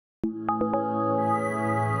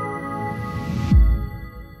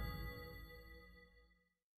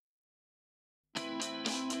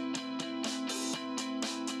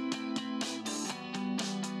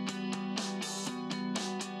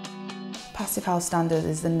Passivhaus standard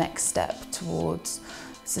is the next step towards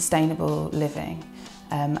sustainable living,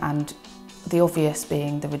 and the obvious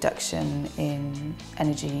being the reduction in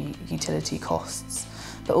energy utility costs,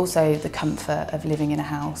 but also the comfort of living in a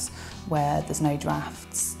house where there's no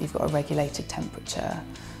drafts, you've got a regulated temperature,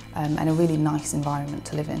 and a really nice environment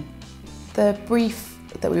to live in. The brief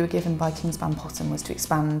that we were given by Potton was to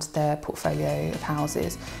expand their portfolio of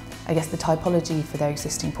houses. I guess the typology for their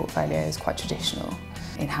existing portfolio is quite traditional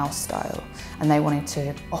in house style, and they wanted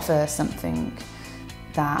to offer something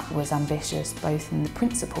that was ambitious both in the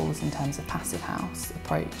principles in terms of Passivhaus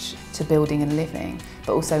approach to building and living,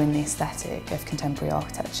 but also in the aesthetic of contemporary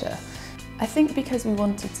architecture. I think because we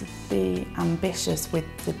wanted to be ambitious with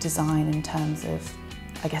the design in terms of,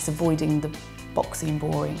 I guess, avoiding the boxy and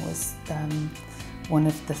boring was one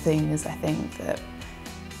of the things I think that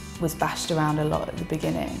was bashed around a lot at the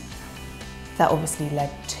beginning. That obviously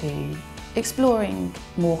led to exploring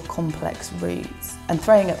more complex routes and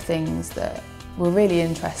throwing up things that were really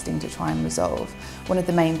interesting to try and resolve. One of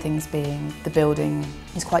the main things being the building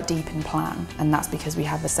is quite deep in plan, and that's because we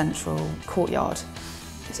have a central courtyard.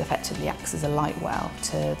 It effectively acts as a light well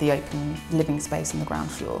to the open living space on the ground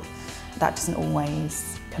floor. That doesn't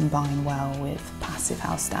always combine well with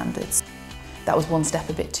Passivhaus standards. That was one step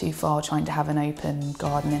a bit too far, trying to have an open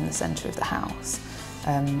garden in the centre of the house,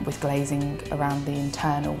 with glazing around the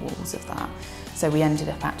internal walls of that. So we ended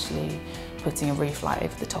up actually putting a roof light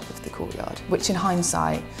over the top of the courtyard, which in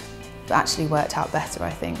hindsight actually worked out better, I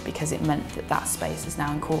think, because it meant that that space is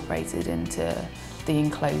now incorporated into the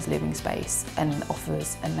enclosed living space and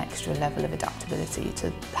offers an extra level of adaptability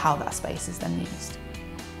to how that space is then used.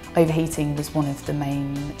 Overheating was one of the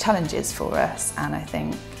main challenges for us, and I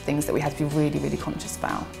think things that we had to be really, really conscious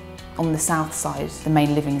about. On the south side, the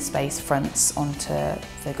main living space fronts onto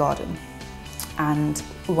the garden, and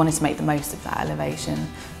we wanted to make the most of that elevation,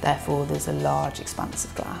 therefore there's a large expanse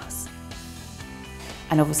of glass.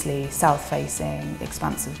 And obviously south-facing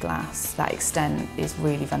expanse of glass, that extent is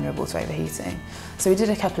really vulnerable to overheating. So we did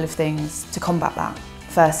a couple of things to combat that.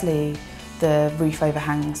 Firstly, the roof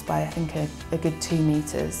overhangs by I think a good 2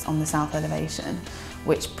 metres on the south elevation,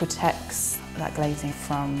 which protects that glazing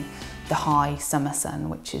from the high summer sun,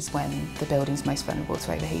 which is when the building's most vulnerable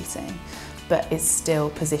to overheating. But it's still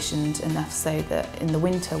positioned enough so that in the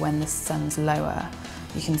winter when the sun's lower,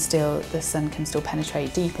 the sun can still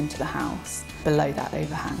penetrate deep into the house below that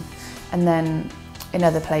overhang. And then in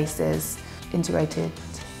other places, integrated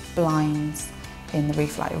blinds in the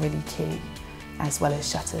roof light are really key, as well as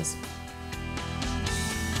shutters.